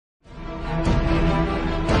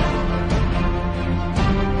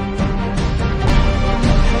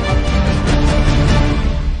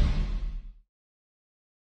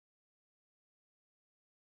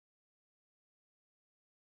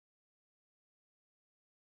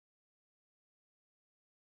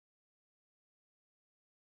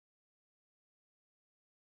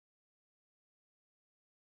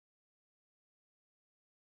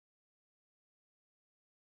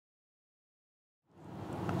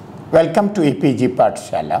Welcome to EPG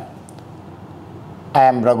Pathshala. I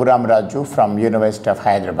am Raghuram Raju from University of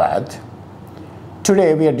Hyderabad.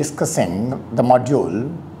 Today we are discussing the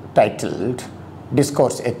module titled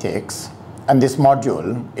Discourse Ethics, and this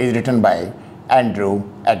module is written by Andrew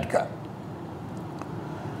Edgar.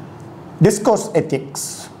 Discourse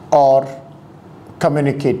ethics or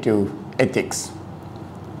communicative ethics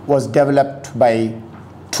was developed by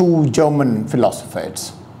two German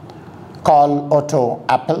philosophers, Karl Otto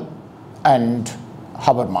Appel and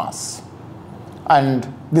Habermas, and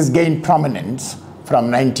this gained prominence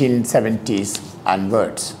from 1970s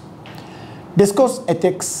onwards. Discourse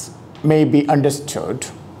ethics may be understood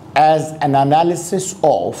as an analysis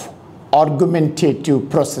of argumentative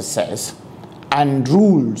processes and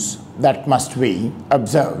rules that must be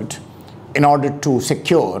observed in order to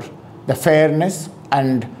secure the fairness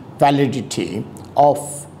and validity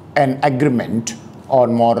of an agreement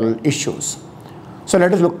on moral issues. So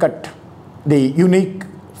let us look at the unique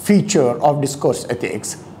feature of discourse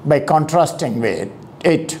ethics by contrasting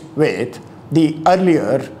it with the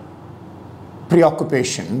earlier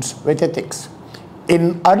preoccupations with ethics.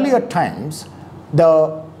 In earlier times,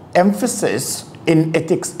 the emphasis in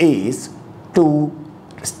ethics is to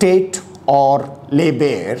state or lay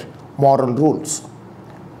bare moral rules,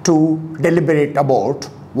 to deliberate about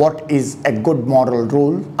what is a good moral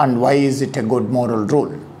rule and why is it a good moral rule.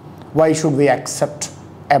 Why should we accept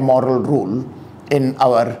a moral rule in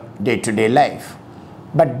our day-to-day life?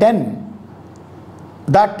 But then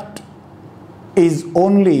that is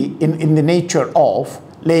only in the nature of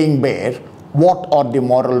laying bare what are the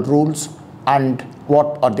moral rules and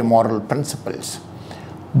what are the moral principles.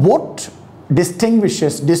 What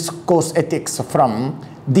distinguishes discourse ethics from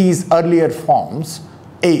these earlier forms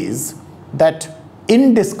is that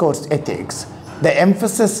in discourse ethics, the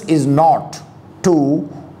emphasis is not to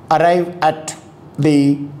arrive at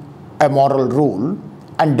a moral rule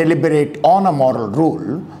and deliberate on a moral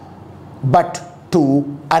rule, but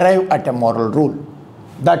to arrive at a moral rule.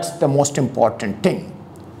 That's the most important thing.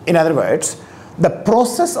 In other words, the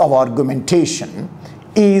process of argumentation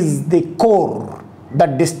is the core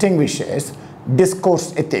that distinguishes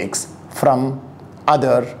discourse ethics from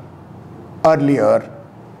other earlier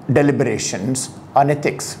deliberations on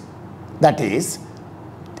ethics. That is,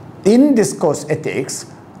 in discourse ethics,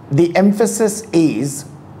 the emphasis is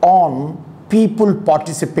on people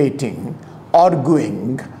participating,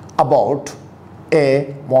 arguing about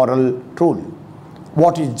a moral rule.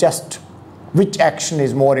 What is just, which action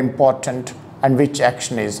is more important and which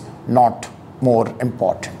action is not more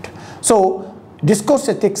important. So, discourse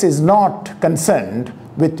ethics is not concerned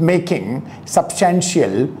with making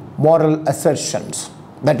substantial moral assertions,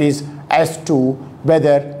 that is, as to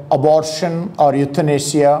whether abortion or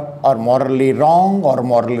euthanasia are morally wrong or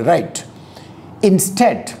morally right.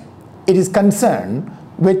 Instead, it is concerned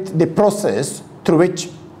with the process through which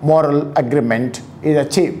moral agreement is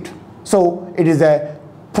achieved. So, it is a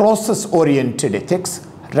process-oriented ethics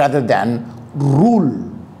rather than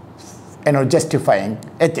rule, justifying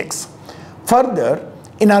ethics. Further,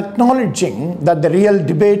 in acknowledging that the real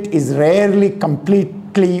debate is rarely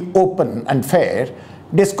completely open and fair,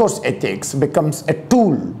 discourse ethics becomes a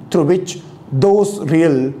tool through which those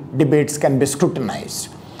real debates can be scrutinized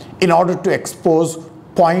in order to expose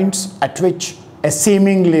points at which a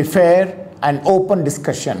seemingly fair and open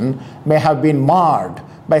discussion may have been marred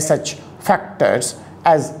by such factors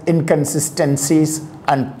as inconsistencies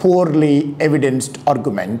and poorly evidenced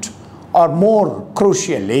argument, or more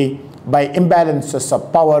crucially, by imbalances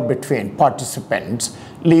of power between participants,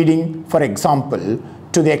 leading, for example,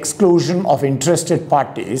 to the exclusion of interested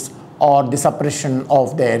parties or the suppression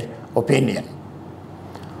of their opinion.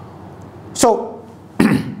 So,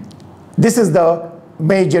 this is the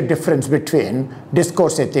major difference between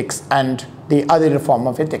discourse ethics and the other form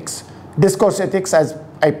of ethics. Discourse ethics, as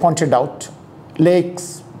I pointed out,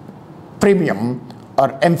 lays premium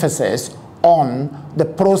or emphasis on the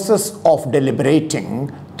process of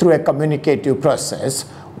deliberating through a communicative process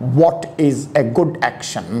what is a good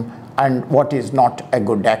action and what is not a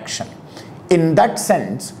good action. In that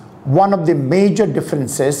sense, one of the major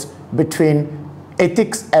differences between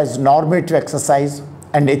ethics as normative exercise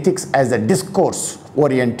and ethics as a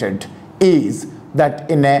discourse-oriented is that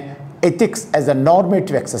in ethics as a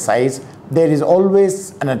normative exercise, there is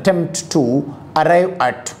always an attempt to arrive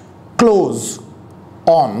at close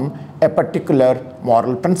on a particular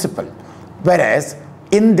moral principle. Whereas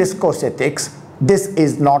in discourse ethics, this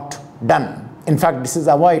is not done. In fact, this is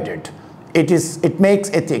avoided. It makes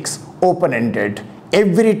ethics open-ended.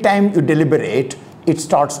 Every time you deliberate, it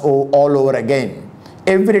starts all over again.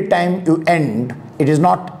 Every time you end, it is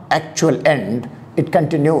not actual end, it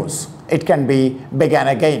continues. It can be begun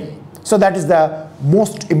again. So that is the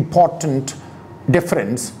most important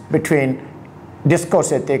difference between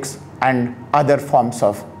discourse ethics and other forms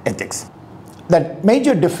of ethics. The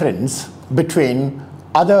major difference between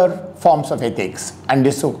other forms of ethics and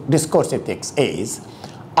discourse ethics is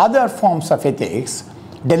other forms of ethics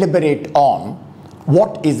deliberate on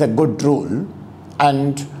what is a good rule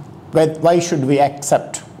and why should we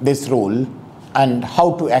accept this rule and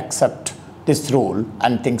how to accept this rule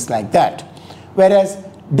and things like that. Whereas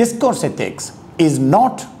discourse ethics is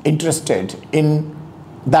not interested in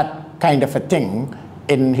that kind of a thing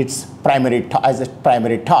in its as a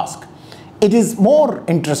primary task. It is more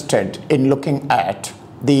interested in looking at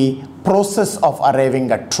the process of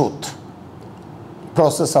arriving at truth.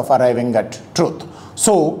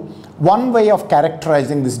 So one way of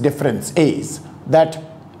characterizing this difference is that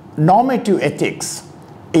normative ethics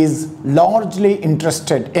is largely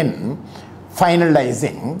interested in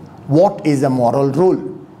finalizing what is a moral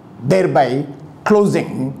rule, thereby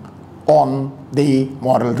closing on the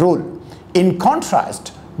moral rule. In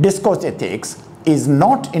contrast, discourse ethics is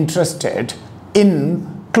not interested in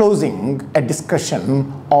closing a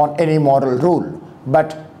discussion on any moral rule,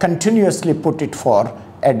 but continuously put it for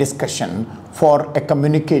a discussion, for a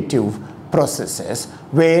communicative processes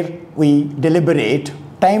where we deliberate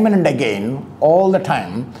time and again, all the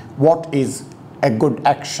time, what is a good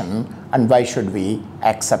action and why should we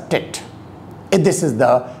accept it. This is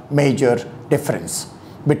the major difference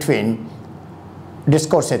between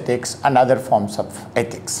discourse ethics and other forms of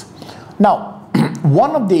ethics. Now,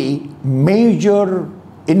 one of the major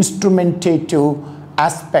instrumentative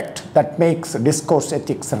aspect that makes discourse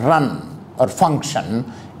ethics run or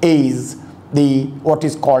function is what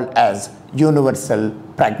is called as universal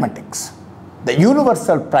pragmatics. The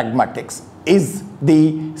universal pragmatics is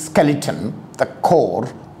the skeleton, the core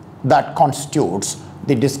that constitutes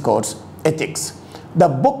the discourse ethics. The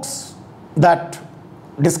books that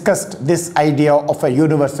discussed this idea of a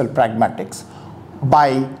universal pragmatics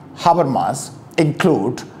by Habermas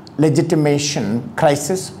include Legitimation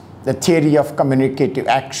Crisis, the Theory of Communicative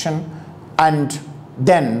Action, and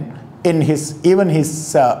then in his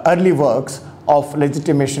early works of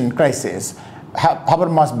Legitimation Crisis,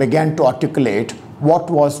 Habermas began to articulate what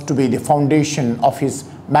was to be the foundation of his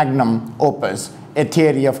magnum opus, A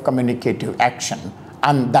Theory of Communicative Action,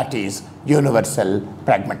 and that is universal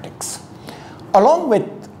pragmatics. Along with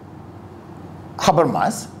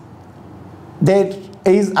Habermas, there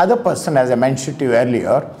is other person, as I mentioned to you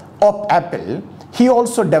earlier, Appel. He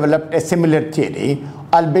also developed a similar theory,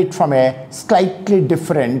 albeit from a slightly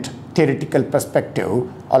different theoretical perspective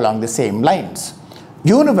along the same lines.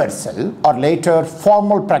 Universal or later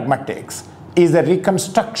formal pragmatics is a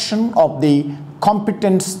reconstruction of the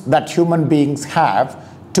competence that human beings have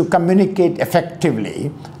to communicate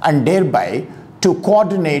effectively and thereby to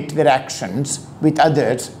coordinate their actions with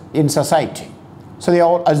others in society. So they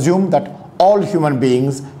all assume that all human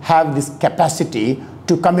beings have this capacity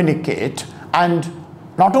to communicate, and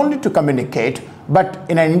not only to communicate, but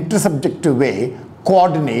in an intersubjective way,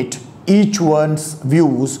 coordinate each one's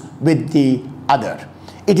views with the other.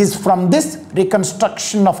 It is from this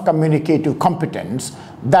reconstruction of communicative competence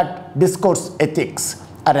that discourse ethics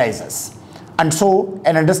arises. And so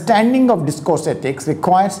an understanding of discourse ethics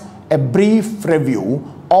requires a brief review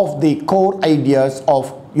of the core ideas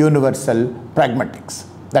of universal pragmatics.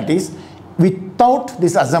 That is, without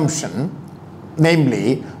this assumption,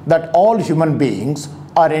 namely that all human beings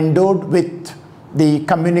are endowed with the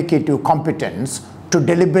communicative competence to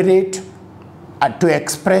deliberate, to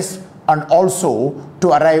express, and also to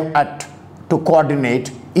arrive at, to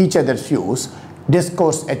coordinate each other's views,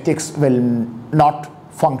 discourse ethics will not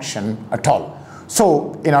function at all.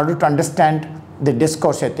 So, in order to understand the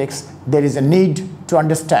discourse ethics, there is a need to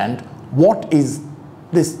understand what is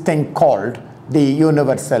this thing called the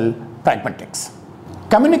universal pragmatics.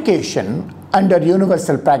 Communication under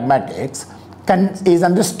universal pragmatics is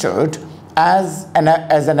understood as an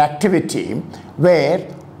activity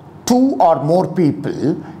where two or more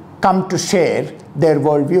people come to share their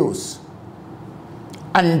worldviews.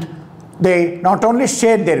 And they not only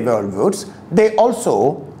share their worldviews, they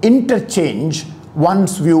also interchange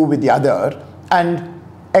one's view with the other and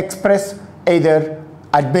express either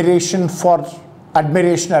admiration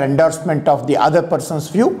or endorsement of the other person's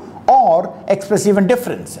view, or express even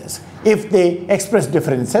differences. If they express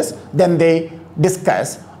differences, then they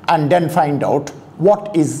discuss and then find out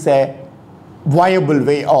what is a viable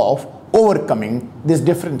way of overcoming these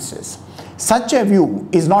differences. Such a view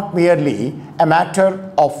is not merely a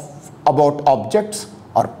matter about objects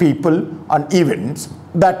or people and events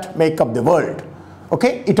that make up the world.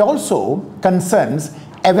 Okay, it also concerns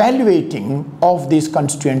evaluating of these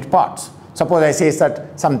constituent parts. Suppose I say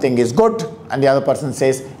that something is good and the other person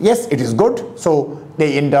says, yes, it is good, so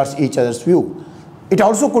they endorse each other's view. It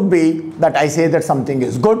also could be that I say that something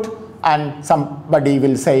is good and somebody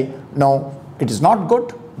will say, no, it is not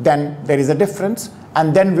good, then there is a difference,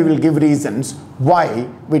 and then we will give reasons why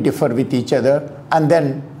we differ with each other and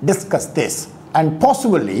then discuss this and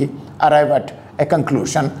possibly arrive at a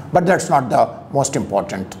conclusion, but that's not the most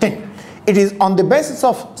important thing. It is on the basis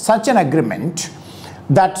of such an agreement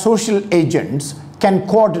that social agents can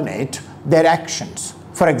coordinate their actions.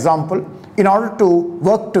 For example, in order to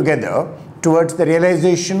work together towards the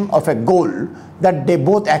realization of a goal that they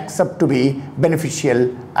both accept to be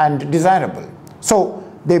beneficial and desirable. So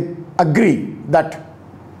they agree that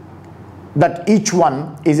each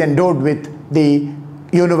one is endowed with the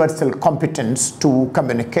universal competence to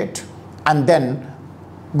communicate and then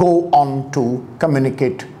go on to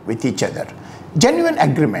communicate with each other. Genuine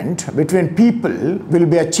agreement between people will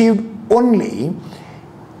be achieved only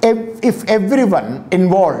if everyone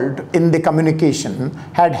involved in the communication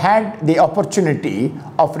had the opportunity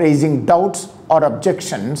of raising doubts or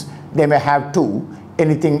objections they may have to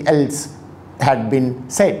anything else had been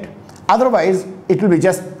said. Otherwise, it will be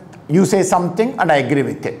just you say something and I agree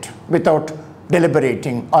with it without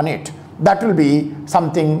deliberating on it. That will be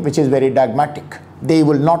something which is very dogmatic. They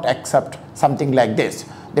will not accept something like this.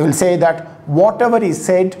 They will say that whatever is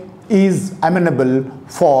said is amenable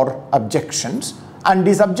for objections, and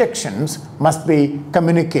these objections must be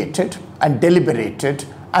communicated and deliberated,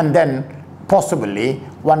 and then possibly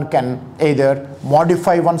one can either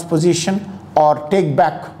modify one's position or take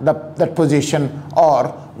back that position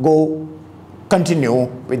or continue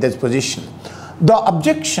with this position. The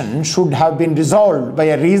objection should have been resolved by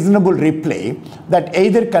a reasonable reply that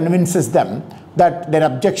either convinces them that their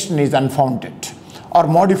objection is unfounded or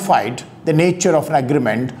modified the nature of an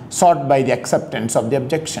agreement sought by the acceptance of the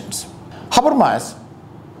objections. Habermas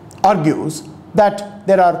argues that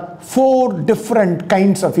there are 4 different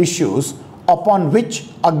kinds of issues upon which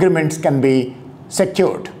agreements can be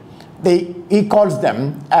secured. He calls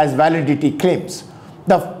them as validity claims.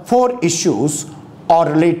 The 4 issues are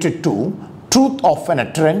related to truth of an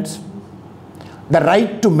utterance, the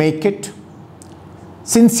right to make it,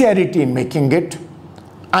 sincerity in making it,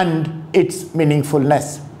 and its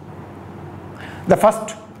meaningfulness. The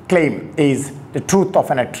first claim is the truth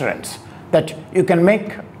of an utterance, that you can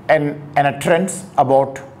make an utterance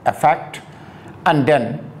about a fact and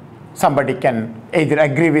then somebody can either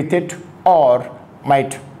agree with it or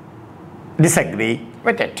might disagree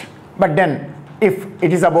with it. But then if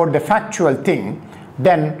it is about the factual thing,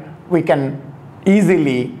 then we can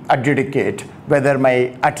easily adjudicate whether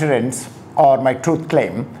my utterance or my truth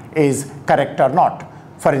claim is correct or not.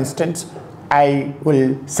 For instance, I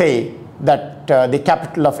will say that the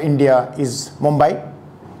capital of India is Mumbai,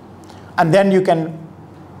 and then you can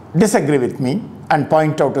disagree with me and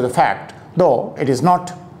point out to the fact, though it is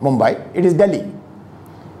not Mumbai, it is Delhi.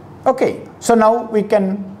 Okay, so now we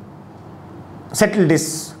can settle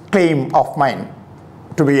this claim of mine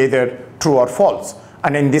to be either true or false,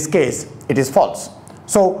 and in this case it is false.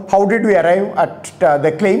 So how did we arrive at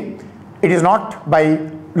the claim? It is not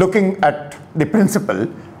by looking at the principle,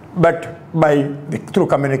 but through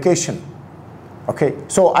communication. Okay,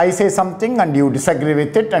 so I say something and you disagree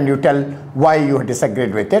with it and you tell why you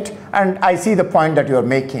disagreed with it, and I see the point that you are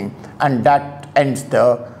making, and that ends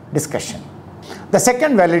the discussion. The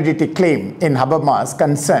second validity claim in Habermas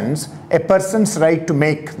concerns a person's right to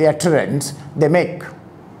make the utterance they make.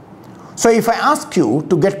 So if I ask you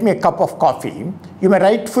to get me a cup of coffee, you may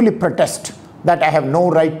rightfully protest that I have no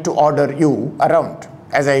right to order you around,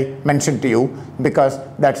 as I mentioned to you, because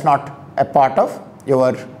that's not a part of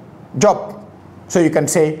your job. So you can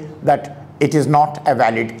say that it is not a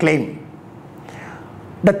valid claim.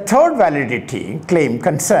 The third validity claim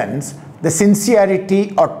concerns the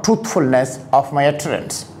sincerity or truthfulness of my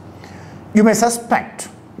utterance. You may suspect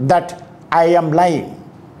that I am lying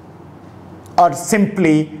or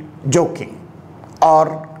simply joking,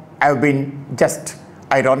 or I have been just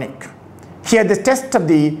ironic. Here the test of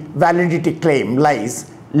the validity claim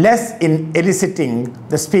lies less in eliciting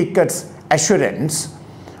the speaker's assurance,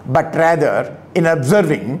 but rather in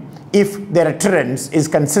observing if their utterance is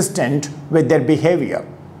consistent with their behavior.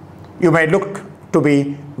 You may look to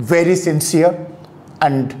be very sincere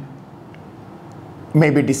and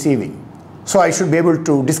maybe deceiving. So I should be able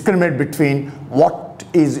to discriminate between what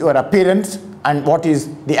is your appearance and what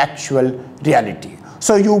is the actual reality.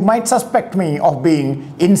 So you might suspect me of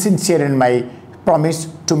being insincere in my promise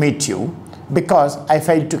to meet you because I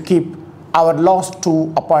failed to keep our last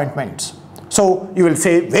 2 appointments. So you will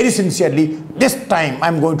say very sincerely, this time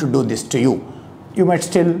I'm going to do this to you. You might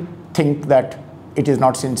still think that it is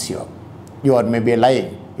not sincere. You are maybe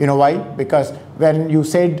lying. You know why? Because when you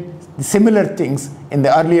said similar things in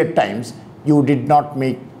the earlier times, you did not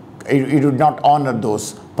honor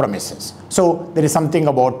those promises. So there is something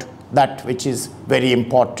about that which is very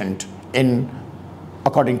important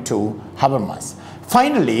according to Habermas.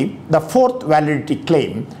 Finally, the fourth validity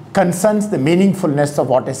claim concerns the meaningfulness of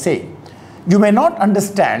what I say. You may not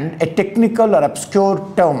understand a technical or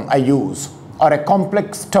obscure term I use or a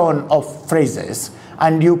complex turn of phrases,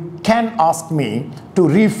 and you can ask me to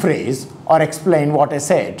rephrase or explain what I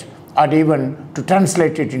said, or even to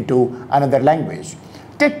translate it into another language.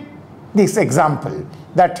 Take this example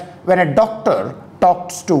that when a doctor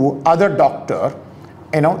talks to other doctor,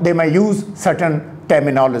 they may use certain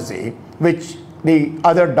terminology which the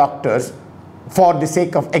other doctors, for the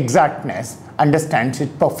sake of exactness, understands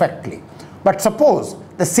it perfectly. But suppose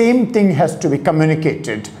the same thing has to be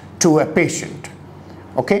communicated to a patient.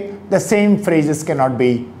 Okay, the same phrases cannot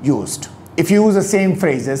be used. If you use the same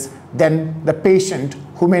phrases, then the patient,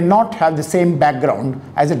 who may not have the same background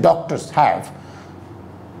as the doctors have,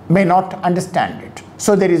 may not understand it.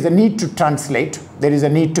 So there is a need to translate, there is a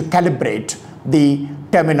need to calibrate the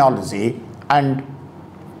terminology and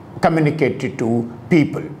communicate it to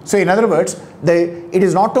people. So in other words, it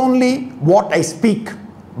is not only what I speak,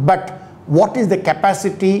 but what is the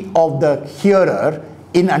capacity of the hearer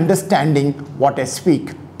in understanding what I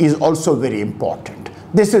speak is also very important.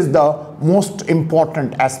 This is the most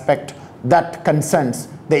important aspect that concerns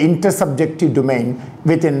the intersubjective domain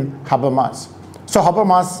within Habermas. So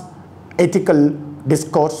Habermas' ethical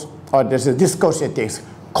discourse, or this is discourse ethics,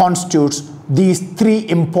 constitutes these three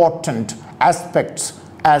important aspects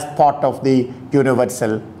as part of the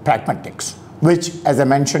universal pragmatics, which, as I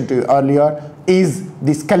mentioned to you earlier, is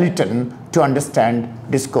the skeleton to understand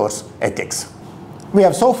discourse ethics. We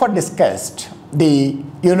have so far discussed the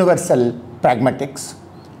universal pragmatics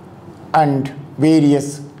and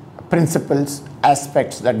various principles,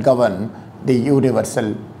 aspects that govern the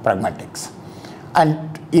universal pragmatics.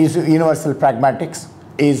 And universal pragmatics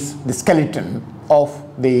is the skeleton of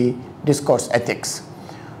the discourse ethics.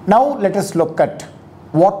 Now let us look at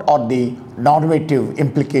what are the normative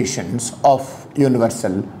implications of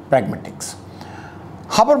universal pragmatics.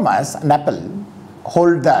 Habermas and Appel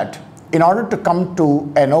hold that in order to come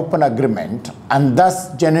to an open agreement and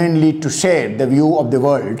thus genuinely to share the view of the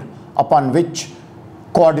world upon which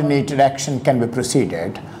coordinated action can be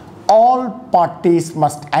proceeded, all parties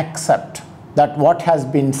must accept that what has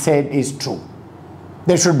been said is true.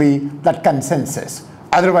 There should be that consensus.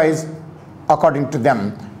 Otherwise, according to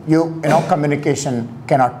them, communication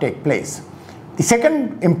cannot take place. The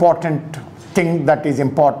second important thing that is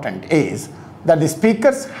important is that the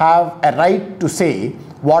speakers have a right to say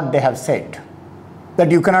what they have said.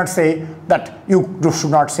 That you cannot say that, you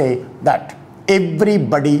should not say that.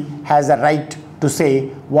 Everybody has a right to say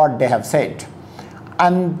what they have said.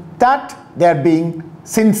 And that they are being,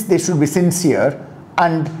 since they should be sincere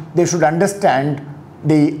and they should understand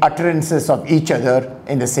the utterances of each other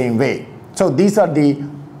in the same way. So these are the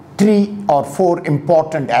 3 or 4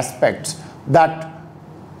 important aspects that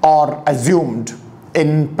are assumed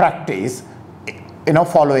in practice,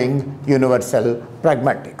 following universal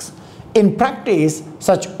pragmatics. In practice,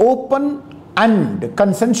 such open and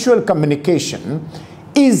consensual communication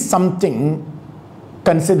is something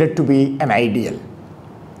considered to be an ideal.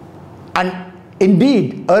 And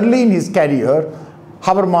indeed, early in his career,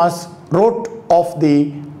 Habermas wrote of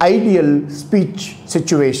the ideal speech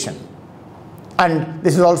situation. And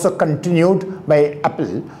this is also continued by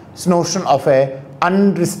Appel's notion of an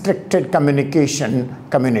unrestricted communication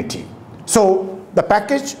community. So the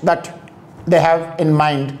package that they have in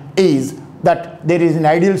mind is that there is an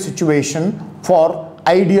ideal situation for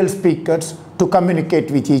ideal speakers to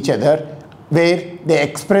communicate with each other, where they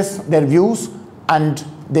express their views and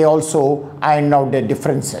they also iron out their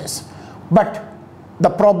differences. But the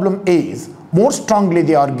problem is, more strongly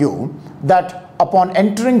they argue that upon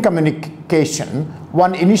entering communication,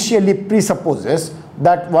 one initially presupposes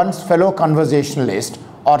that one's fellow conversationalists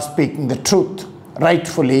are speaking the truth,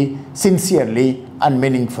 rightfully, sincerely, and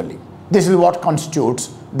meaningfully. This is what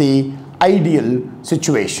constitutes the ideal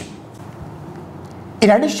situation. In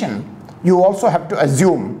addition, you also have to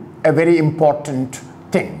assume a very important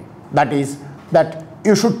thing, that is that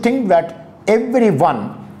you should think that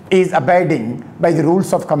everyone is abiding by the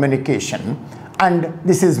rules of communication, and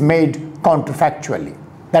this is made counterfactually.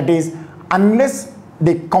 That is, unless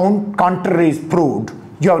the contrary is proved,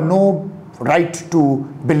 you have no right to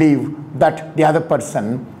believe that the other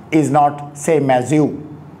person is not same as you.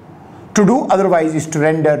 To do otherwise is to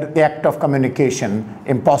render the act of communication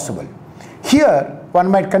impossible. Here, one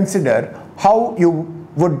might consider how you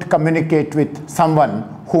would communicate with someone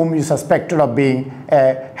whom you suspected of being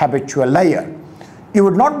a habitual liar. You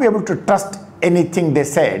would not be able to trust anything they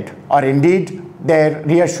said, or indeed their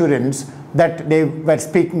reassurance that they were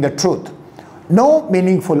speaking the truth. No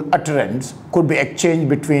meaningful utterance could be exchanged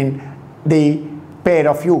between the pair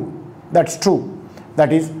of you. That's true.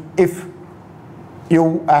 That is, if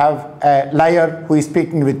you have a liar who is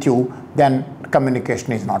speaking with you, then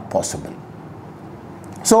communication is not possible.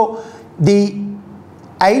 So the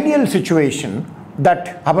ideal situation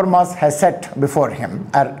that Habermas has set before him,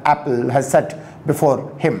 or Apple has set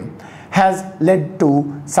before him, has led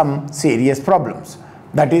to some serious problems.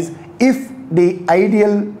 That is, if the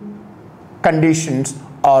ideal conditions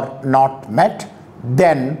are not met,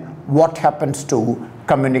 then what happens to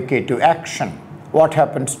communicative action? What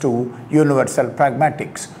happens to universal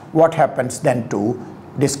pragmatics? What happens then to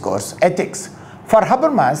discourse ethics? For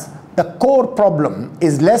Habermas, the core problem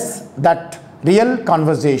is less that real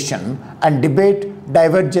conversation and debate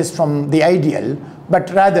diverges from the ideal, but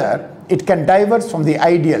rather it can diverge from the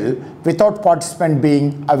ideal without participant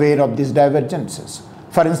being aware of these divergences.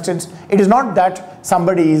 For instance, it is not that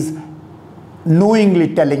somebody is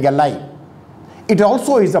knowingly telling a lie. It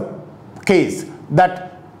also is a case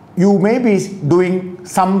that you may be doing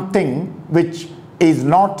something which is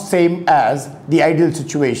not same as the ideal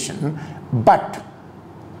situation, but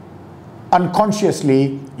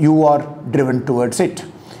unconsciously you are driven towards it.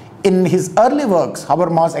 In his early works,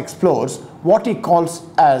 Habermas explores what he calls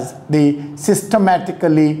as the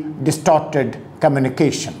systematically distorted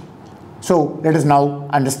communication. So let us now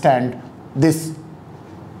understand this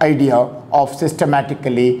idea of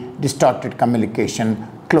systematically distorted communication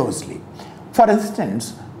closely. For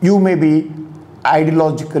instance, you may be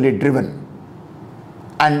ideologically driven,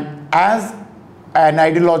 and as an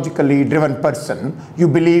ideologically driven person, you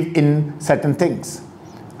believe in certain things,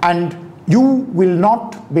 and you will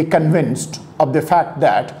not be convinced of the fact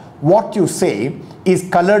that what you say is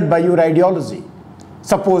colored by your ideology.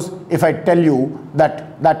 Suppose if I tell you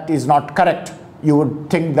that that is not correct, you would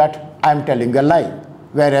think that I am telling a lie,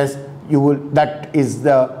 whereas that is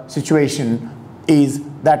the situation is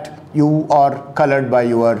that you are colored by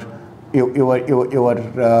your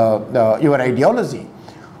ideology.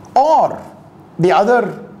 Or the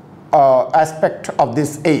other aspect of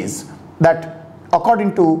this is that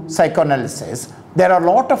according to psychoanalysis, there are a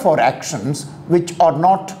lot of our actions which are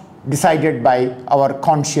not decided by our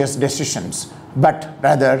conscious decisions, but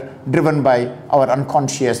rather driven by our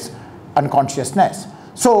unconsciousness.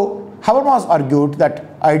 So Habermas argued that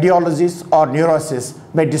ideologies or neuroses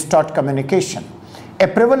may distort communication. A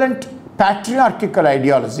prevalent patriarchal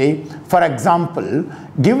ideology, for example,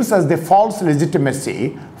 gives us the false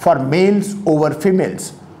legitimacy for males over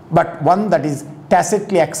females, but one that is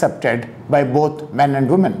tacitly accepted by both men and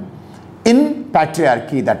women. In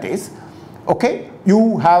patriarchy, that is, okay,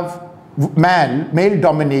 you have male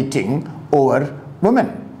dominating over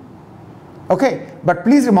women. Okay, but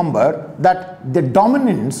please remember that the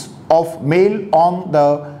dominance of male on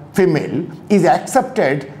the female is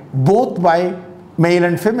accepted both by male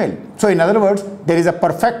and female. So in other words, there is a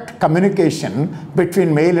perfect communication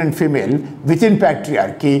between male and female within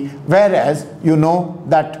patriarchy, whereas you know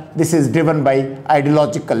that this is driven by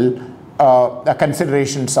ideological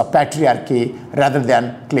considerations of patriarchy rather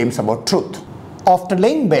than claims about truth. After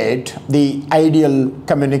laying bare the ideal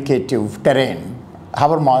communicative terrain,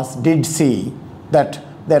 Habermas did see that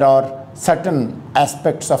there are certain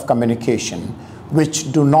aspects of communication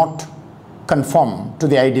which do not conform to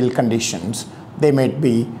the ideal conditions. They might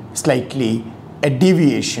be slightly a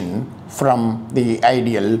deviation from the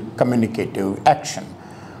ideal communicative action.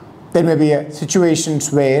 There may be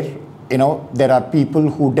situations where there are people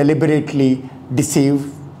who deliberately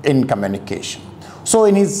deceive in communication. So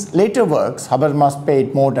in his later works, Habermas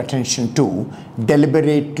paid more attention to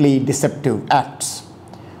deliberately deceptive acts.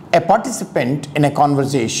 A participant in a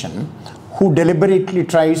conversation who deliberately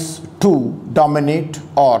tries to dominate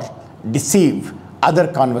or deceive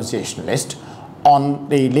other conversationalists on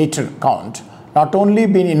the later count not only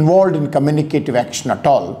been involved in communicative action at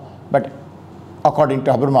all, but according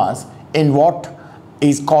to Habermas, in what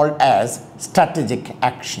is called as strategic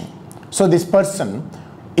action. So this person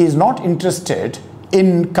is not interested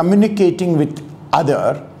in communicating with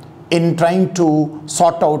other, in trying to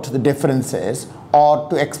sort out the differences or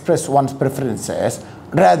to express one's preferences.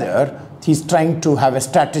 Rather, he's trying to have a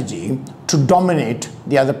strategy to dominate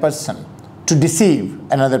the other person, to deceive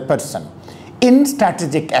another person. In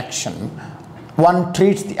strategic action, one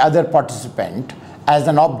treats the other participant as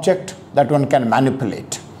an object that one can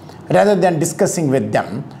manipulate, Rather than discussing with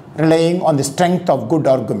them, relying on the strength of good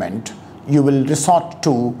argument, you will resort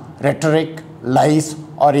to rhetoric, lies,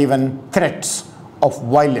 or even threats of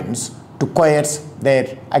violence to coerce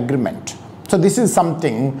their agreement. So this is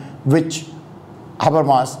something which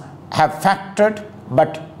Habermas have factored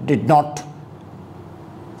but did not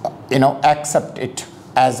accept it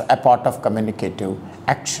as a part of communicative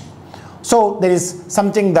action. So there is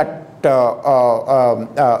something that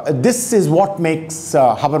this is what makes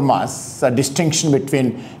Habermas' distinction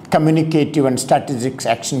between communicative and strategic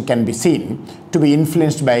action can be seen to be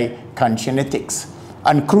influenced by Kantian ethics,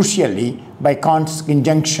 and crucially by Kant's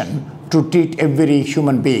injunction to treat every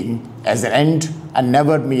human being as an end and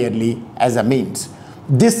never merely as a means.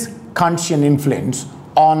 This Kantian influence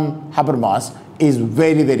on Habermas is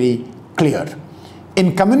very, very clear.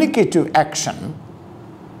 In communicative action,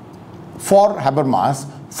 for Habermas,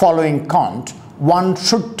 following Kant, one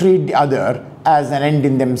should treat the other as an end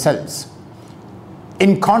in themselves.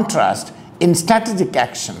 In contrast, in strategic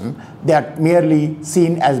action, they are merely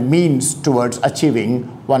seen as means towards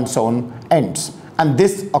achieving one's own ends. And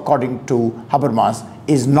this, according to Habermas,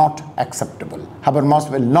 is not acceptable. Habermas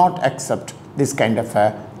will not accept this kind of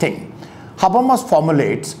a thing. Habermas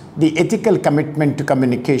formulates the ethical commitment to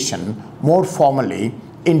communication more formally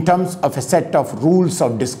in terms of a set of rules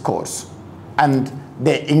of discourse. And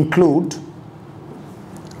they include: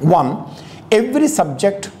 1. Every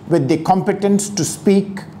subject with the competence to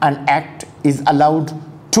speak and act is allowed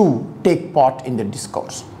to take part in the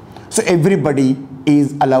discourse. So everybody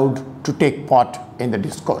is allowed to take part in the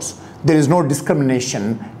discourse. There is no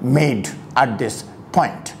discrimination made at this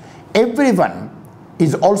point. Everyone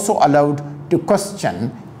is also allowed to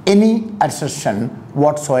question any assertion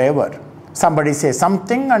whatsoever. Somebody says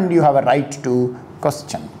something and you have a right to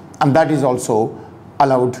question. And that is also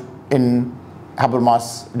allowed in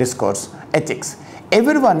Habermas' Discourse Ethics.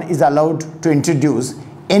 Everyone is allowed to introduce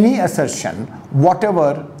any assertion,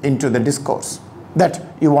 whatever, into the discourse. That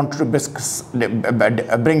you want to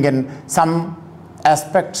bring in some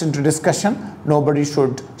aspects into discussion, nobody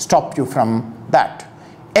should stop you from that.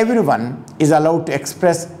 Everyone is allowed to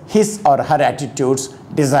express his or her attitudes,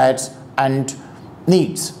 desires, and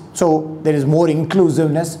needs. So there is more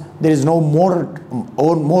inclusiveness, there is no more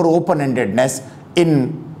open-endedness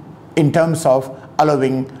in terms of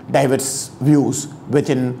allowing diverse views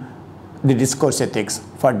within the discourse ethics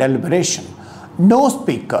for deliberation. No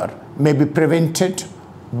speaker may be prevented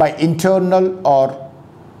by internal or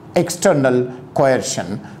external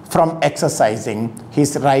coercion from exercising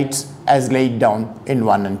his rights as laid down in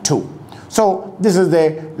 1 and 2. So this is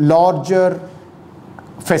a larger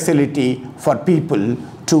facility for people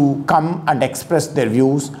to come and express their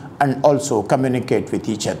views and also communicate with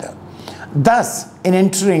each other. Thus, in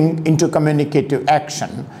entering into communicative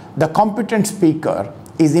action, the competent speaker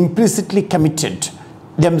is implicitly committed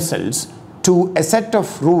themselves to a set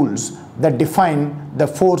of rules that define the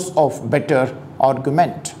force of better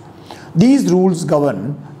argument. These rules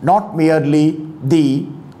govern not merely the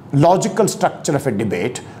logical structure of a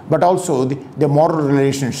debate, but also the moral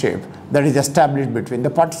relationship that is established between the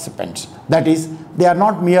participants. That is, they are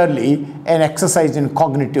not merely an exercise in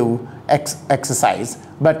cognitive exercise,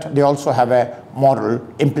 but they also have a moral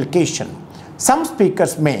implication. Some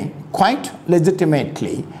speakers may quite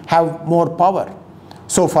legitimately have more power.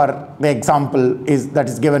 So far, the example that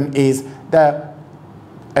is given is the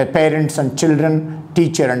parents and children,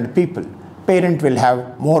 teacher and people. Parent will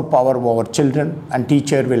have more power over children and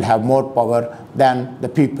teacher will have more power than the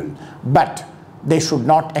people. But they should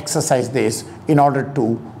not exercise this in order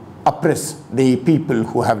to oppress the people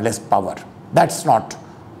who have less power. That is not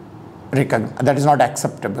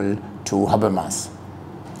acceptable to Habermas.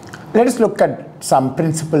 Let us look at some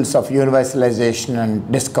principles of universalization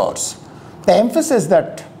and discourse. The emphasis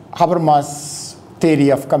that Habermas' theory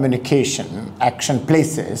of communication action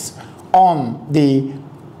places on the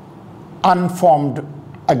unformed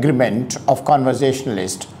agreement of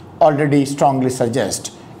conversationalists already strongly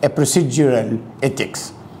suggests a procedural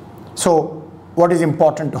ethics. So what is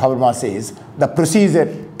important to Habermas is the procedure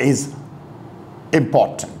is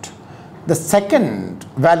important. The second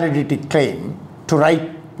validity claim to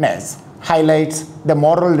rightness highlights the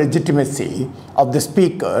moral legitimacy of the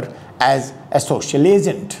speaker as a social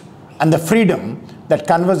agent and the freedom that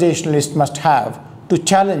conversationalists must have to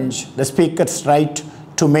challenge the speaker's right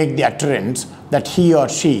to make the utterance that he or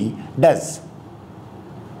she does.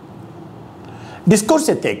 Discourse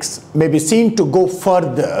ethics may be seen to go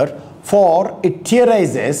further, for it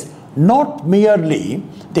theorizes not merely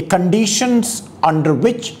the conditions under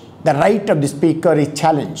which the right of the speaker is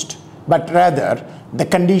challenged, but rather the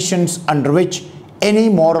conditions under which any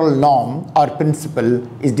moral norm or principle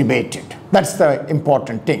is debated. That's the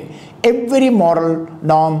important thing. Every moral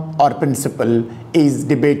norm or principle is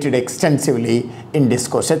debated extensively in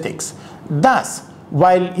discourse ethics. Thus,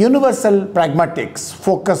 while universal pragmatics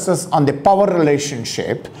focuses on the power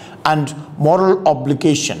relationship and moral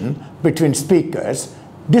obligation between speakers,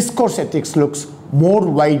 discourse ethics looks more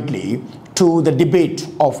widely to the debate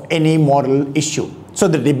of any moral issue. So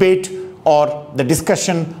the debate or the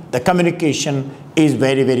discussion, the communication is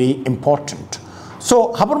very, very important.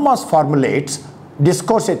 So Habermas formulates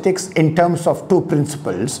discourse ethics in terms of two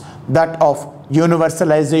principles, that of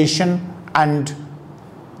universalization and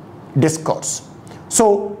discourse.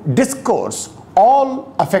 So discourse,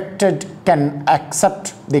 all affected can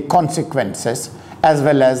accept the consequences as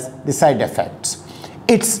well as the side effects.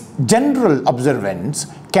 Its general observance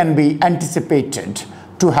can be anticipated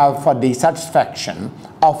to have for the satisfaction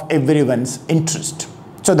of everyone's interest.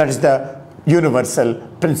 So that is the universal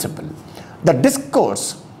principle. The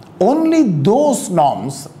discourse, only those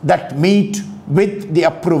norms that meet with the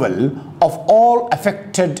approval of all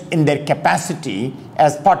affected in their capacity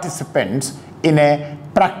as participants in a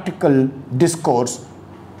practical discourse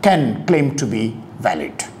can claim to be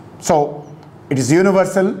valid. So it is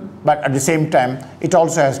universal, but at the same time it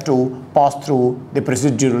also has to pass through the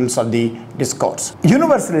procedurals of the discourse.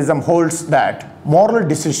 Universalism holds that moral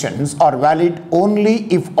decisions are valid only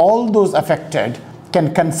if all those affected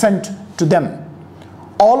can consent to them.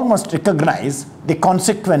 All must recognize the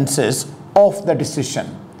consequences of the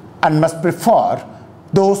decision and must prefer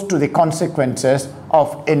those to the consequences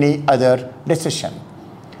of any other decision.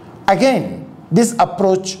 Again, this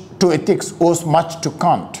approach to ethics owes much to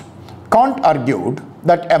Kant. Kant argued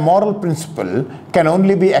that a moral principle can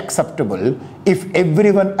only be acceptable if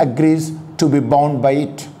everyone agrees to be bound by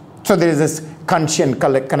it. So there is this Kantian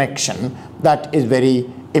connection that is very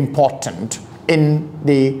important in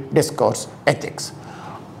the discourse ethics.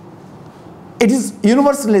 It is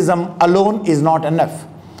universalism alone is not enough.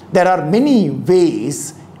 There are many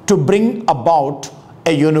ways to bring about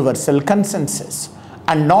a universal consensus,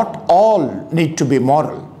 and not all need to be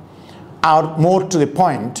moral, or more to the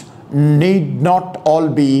point, need not all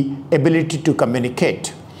be ability to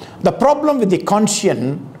communicate. The problem with the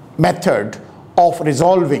Kantian method of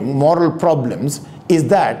resolving moral problems is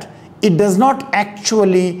that it does not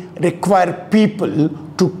actually require people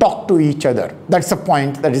to talk to each other. That's a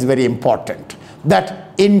point that is very important.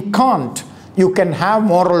 That in Kant, you can have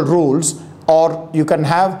moral rules, or you can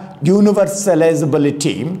have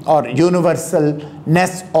universalizability or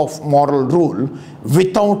universalness of moral rule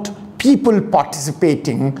without people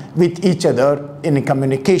participating with each other in a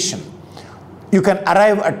communication. You can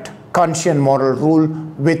arrive at Kantian moral rule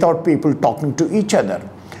without people talking to each other.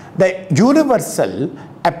 The universal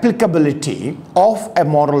applicability of a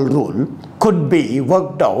moral rule could be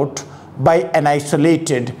worked out by an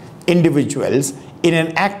isolated individuals in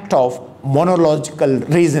an act of monological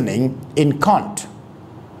reasoning in Kant.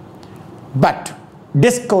 But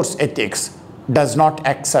discourse ethics does not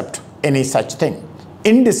accept any such thing.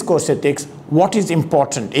 In discourse ethics, what is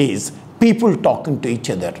important is people talking to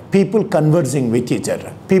each other, people conversing with each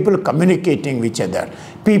other, people communicating with each other,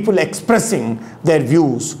 people expressing their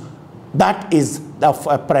views. That is of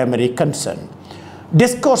a primary concern.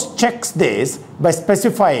 Discourse checks this by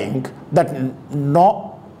specifying that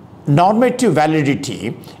normative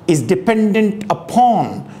validity is dependent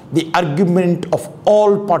upon the argument of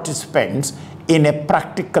all participants in a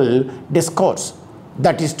practical discourse.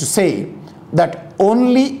 That is to say, that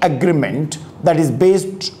only agreement that is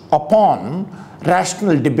based upon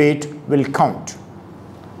rational debate will count.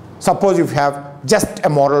 Suppose you have just a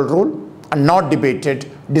moral rule and not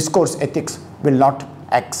debated, discourse ethics will not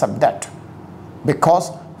accept that,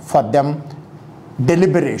 because for them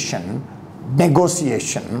deliberation,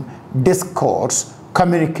 negotiation, discourse,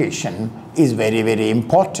 communication is very, very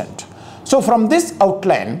important. So from this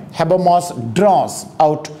outline, Habermas draws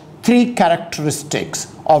out three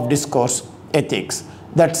characteristics of discourse ethics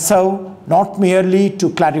that serve not merely to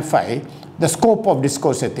clarify the scope of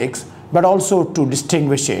discourse ethics, but also to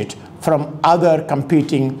distinguish it from other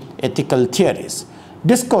competing ethical theories.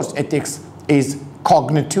 Discourse ethics is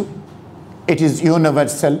cognitive, it is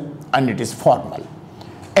universal, and it is formal.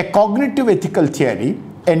 A cognitive ethical theory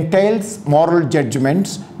entails moral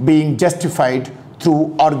judgments being justified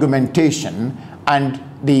through argumentation, and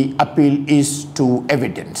the appeal is to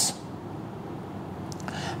evidence.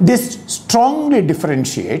 This strongly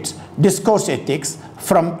differentiates discourse ethics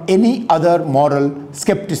from any other moral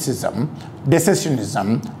skepticism,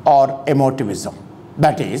 decisionism, or emotivism.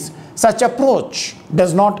 That is, such approach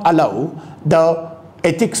does not allow the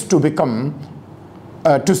ethics to become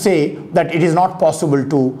to say that it is not possible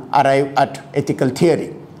to arrive at ethical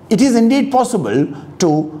theory. It is indeed possible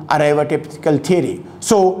to arrive at ethical theory.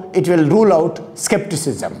 So it will rule out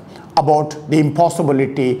skepticism about the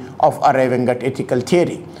impossibility of arriving at ethical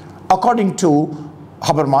theory. According to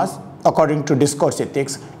Habermas, according to discourse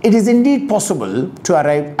ethics, it is indeed possible to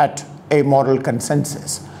arrive at a moral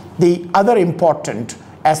consensus. The other important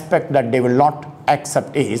aspect that they will not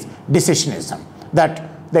accept is decisionism,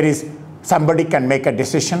 that there is somebody can make a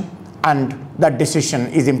decision and that decision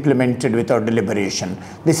is implemented without deliberation.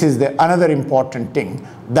 This is another important thing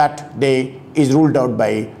that is ruled out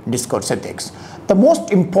by discourse ethics. The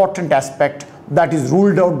most important aspect that is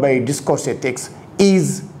ruled out by discourse ethics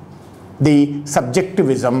is the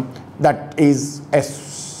subjectivism that is a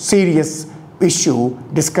serious issue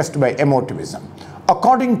discussed by emotivism.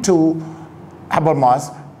 According to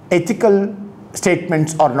Habermas, ethical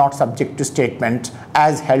statements are not subjective statements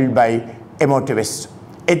as held by emotivists.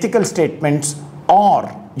 Ethical statements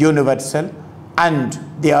are universal and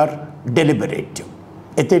they are deliberative.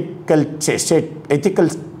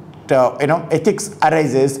 Ethics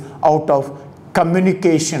arises out of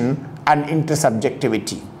communication and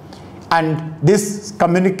intersubjectivity. And this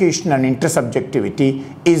communication and intersubjectivity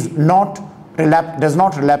does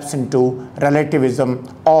not relapse into relativism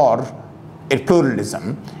or a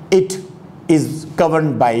pluralism. It is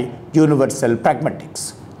governed by universal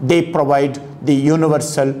pragmatics. They provide the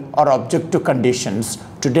universal or objective conditions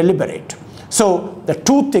to deliberate. So the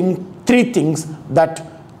three things that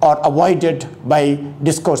are avoided by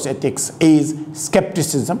discourse ethics is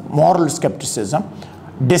skepticism, moral skepticism,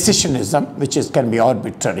 decisionism, which can be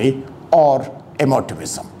arbitrary, or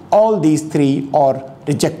emotivism. All these three are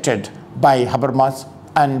rejected by Habermas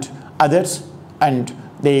and others, and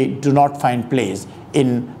they do not find place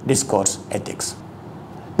in discourse ethics.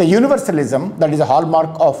 The universalism that is a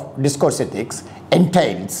hallmark of discourse ethics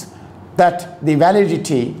entails that the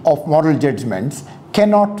validity of moral judgments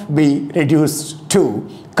cannot be reduced to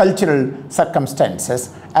cultural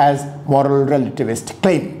circumstances as moral relativists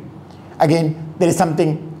claim. Again, there is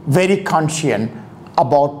something very Kantian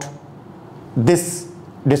about this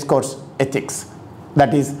discourse ethics.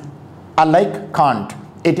 That is, unlike Kant,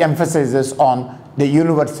 it emphasizes on the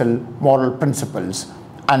universal moral principles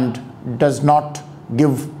and does not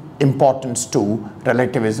give importance to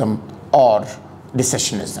relativism or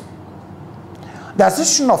decisionism. The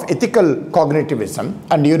assertion of ethical cognitivism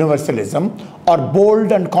and universalism are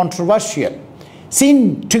bold and controversial.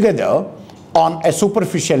 Seen together on a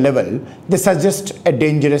superficial level, they suggest a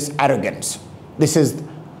dangerous arrogance. This is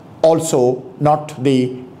also not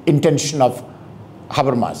the intention of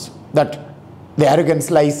Habermas, that the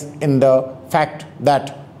arrogance lies in the fact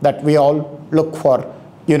that we all look for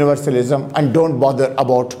universalism and don't bother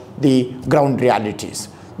about the ground realities.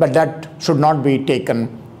 But that should not be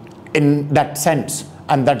taken in that sense,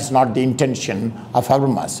 and that is not the intention of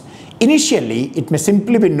Habermas. Initially, it may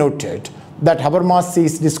simply be noted that Habermas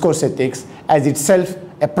sees discourse ethics as itself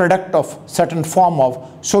a product of certain form of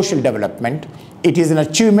social development. It is an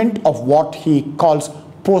achievement of what he calls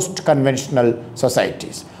post-conventional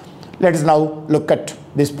societies. Let us now look at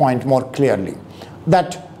this point more clearly.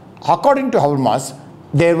 That according to Habermas,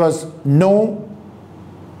 there was no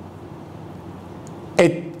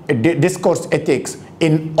discourse ethics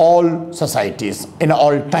in all societies, in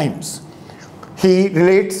all times. He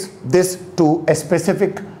relates this to a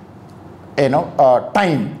specific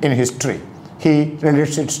time in history. He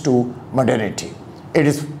relates it to modernity. It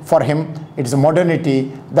is, for him, it is a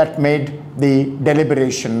modernity that made the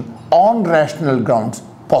deliberation on rational grounds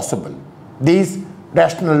possible. These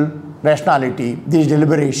rationality, these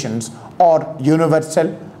deliberations are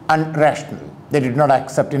universal and rational. They did not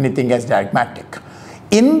accept anything as dogmatic.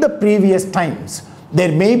 In the previous times,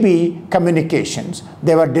 there may be communications,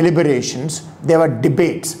 there were deliberations, there were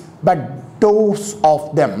debates, but those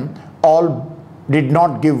of them all did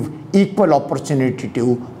not give equal opportunity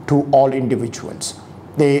to all individuals.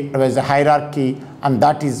 There was a hierarchy, and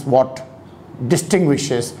that is what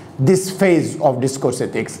distinguishes this phase of discourse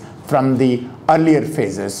ethics from the earlier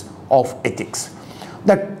phases of ethics.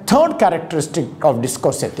 The third characteristic of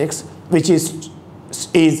discourse ethics, which is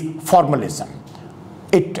formalism.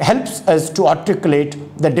 It helps us to articulate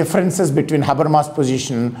the differences between Habermas'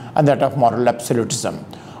 position and that of moral absolutism.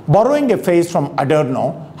 Borrowing a phrase from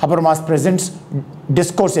Adorno, Habermas presents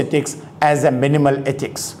discourse ethics as a minimal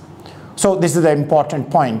ethics. So this is the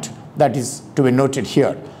important point that is to be noted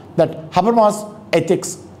here, that Habermas'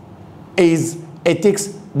 ethics is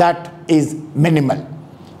ethics that is minimal.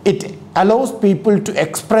 It allows people to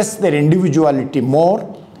express their individuality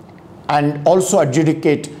more and also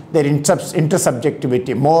adjudicate their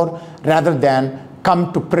intersubjectivity more, rather than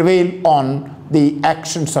come to prevail on the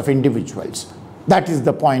actions of individuals. That is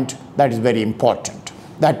the point that is very important.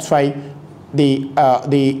 That's why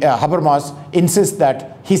Habermas insists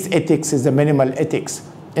that his ethics is a minimal ethics,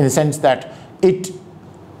 in the sense that it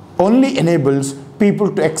only enables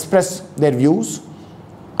people to express their views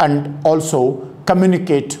and also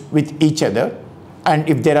communicate with each other, and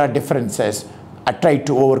if there are differences, try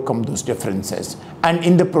to overcome those differences. And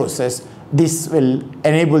in the process, this will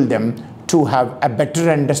enable them to have a better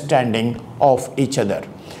understanding of each other.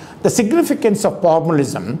 The significance of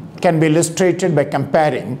formalism can be illustrated by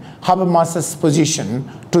comparing Habermas's position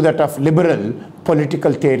to that of liberal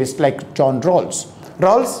political theorists like John Rawls.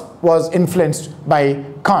 Rawls was influenced by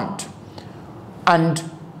Kant, and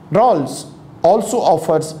Rawls also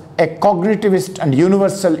offers a cognitivist and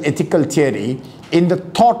universal ethical theory in the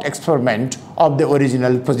thought experiment of the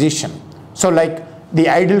original position. So like the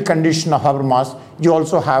ideal condition of Habermas, you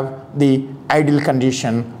also have the ideal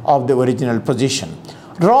condition of the original position.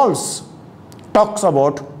 Rawls talks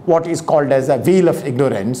about what is called as a wheel of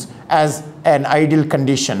ignorance as an ideal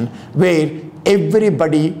condition, where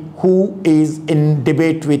everybody who is in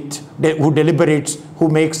debate with, who deliberates, who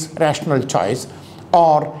makes rational choice,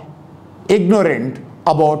 are ignorant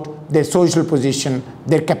about their social position,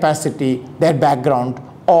 their capacity, their background,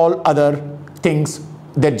 all other things,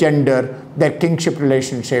 their gender, their kingship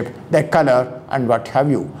relationship, their color, and what have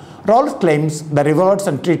you. Rawls claims the rewards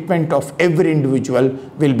and treatment of every individual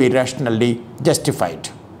will be rationally justified.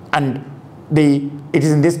 And it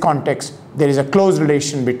is in this context there is a close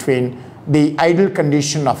relation between the ideal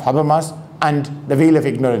condition of Habermas and the wheel of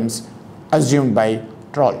ignorance assumed by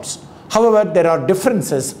Rawls. However, there are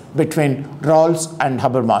differences between Rawls and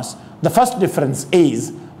Habermas. The first difference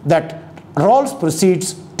is that Rawls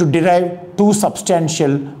proceeds to derive two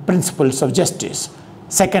substantial principles of justice.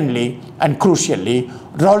 Secondly, and crucially,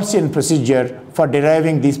 Rawlsian procedure for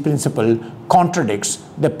deriving these principles contradicts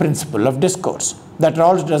the principle of discourse. That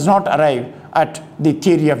Rawls does not arrive at the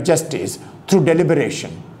theory of justice through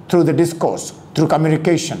deliberation, through the discourse, through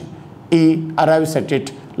communication. He arrives at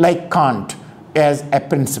it like Kant as a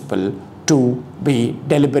principle to be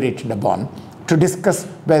deliberated upon, to discuss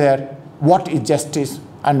whether what is justice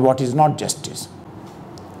and what is not justice.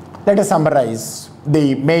 Let us summarize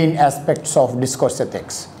the main aspects of discourse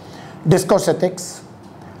ethics. Discourse ethics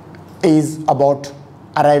is about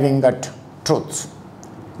arriving at truths.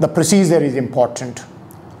 The procedure is important,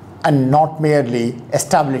 and not merely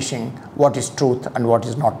establishing what is truth and what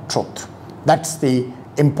is not truth. That's the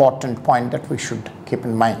important point that we should keep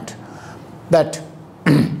in mind. That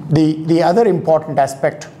the other important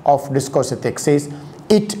aspect of discourse ethics is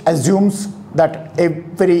it assumes that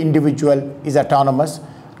every individual is autonomous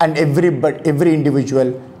and every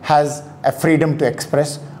individual has a freedom to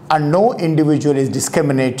express, and no individual is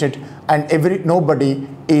discriminated, and nobody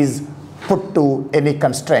is put to any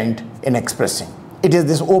constraint in expressing. It is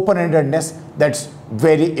this open-endedness that's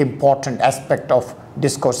very important aspect of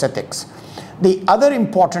discourse ethics. The other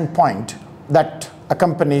important point that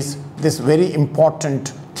accompanies this very important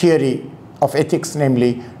theory of ethics,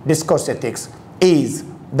 namely discourse ethics, is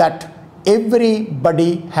that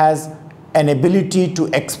everybody has an ability to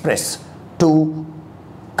express, to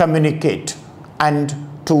communicate, and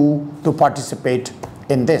to participate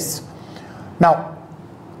in this. Now,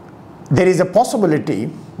 there is a possibility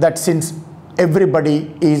that since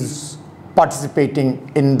everybody is participating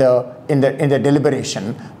in the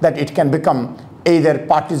deliberation, that it can become either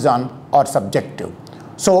partisan or subjective.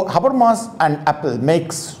 So Habermas and Appel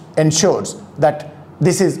ensures that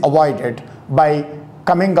this is avoided by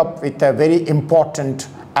coming up with a very important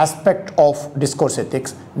aspect of discourse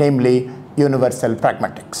ethics, namely universal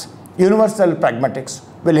pragmatics. Universal pragmatics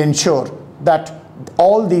will ensure that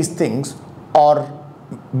all these things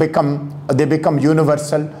become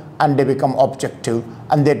universal, and they become objective,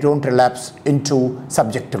 and they don't relapse into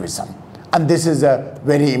subjectivism. And this is a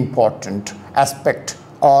very important aspect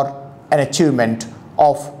or an achievement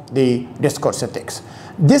of the discourse ethics.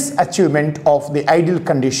 This achievement of the ideal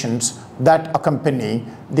conditions that accompany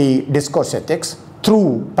the discourse ethics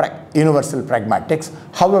through universal pragmatics,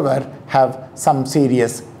 however, have some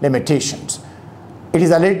serious limitations. It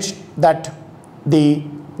is alleged that the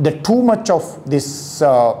too much of this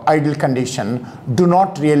ideal condition do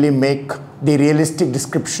not really make the realistic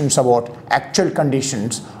descriptions about actual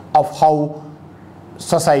conditions of how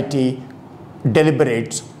society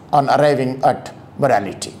deliberates on arriving at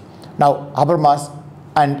morality. Now, Habermas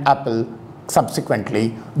and Appel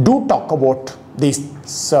subsequently do talk about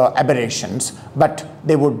these aberrations, but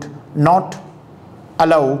they would not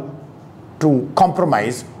allow to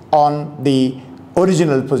compromise on the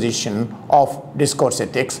original position of discourse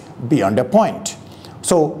ethics beyond a point.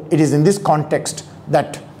 So it is in this context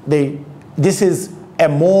that this is a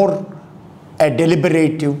more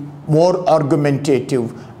deliberative, more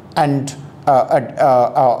argumentative, and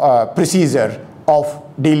procedure of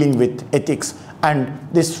dealing with ethics, and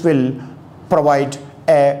this will provide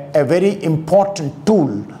a very important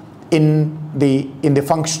tool in the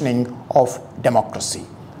functioning of democracy.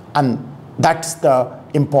 And that's the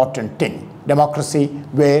important thing. Democracy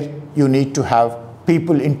where you need to have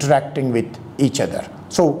people interacting with each other.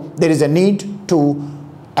 So there is a need to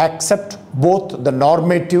accept both the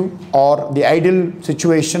normative or the ideal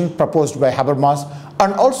situation proposed by Habermas,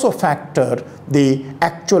 and also factor the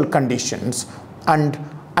actual conditions, and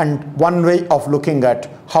one way of looking at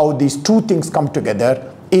how these two things come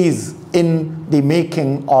together is in the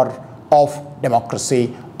making of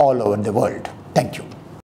democracy all over the world. Thank you.